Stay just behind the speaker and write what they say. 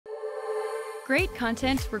Great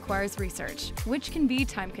content requires research, which can be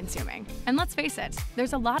time-consuming. And let's face it,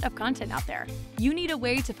 there's a lot of content out there. You need a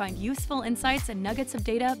way to find useful insights and nuggets of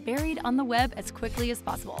data buried on the web as quickly as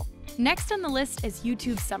possible. Next on the list is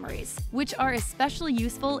YouTube summaries, which are especially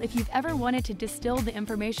useful if you've ever wanted to distill the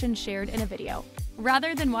information shared in a video.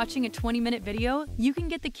 Rather than watching a 20-minute video, you can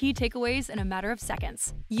get the key takeaways in a matter of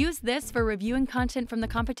seconds. Use this for reviewing content from the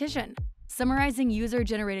competition, summarizing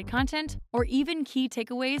user-generated content, or even key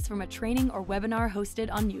takeaways from a training or webinar hosted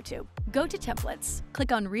on YouTube. Go to Templates,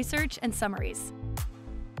 click on Research and Summaries,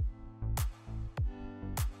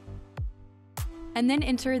 and then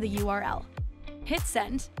enter the URL. Hit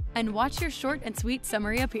Send, and watch your short and sweet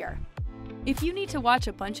summary appear. If you need to watch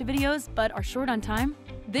a bunch of videos but are short on time,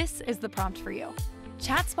 this is the prompt for you.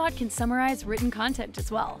 ChatSpot can summarize written content as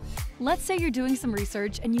well. Let's say you're doing some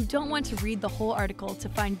research and you don't want to read the whole article to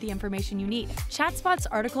find the information you need. ChatSpot's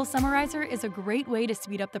article summarizer is a great way to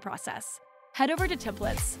speed up the process. Head over to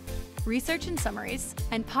Templates, Research and Summaries,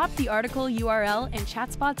 and pop the article URL in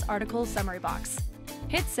ChatSpot's article summary box.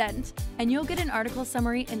 Hit Send, and you'll get an article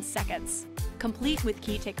summary in seconds, complete with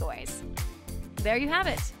key takeaways. There you have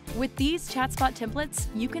it. With these ChatSpot templates,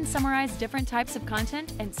 you can summarize different types of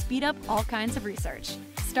content and speed up all kinds of research.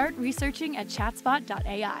 Start researching at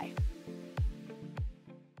ChatSpot.ai.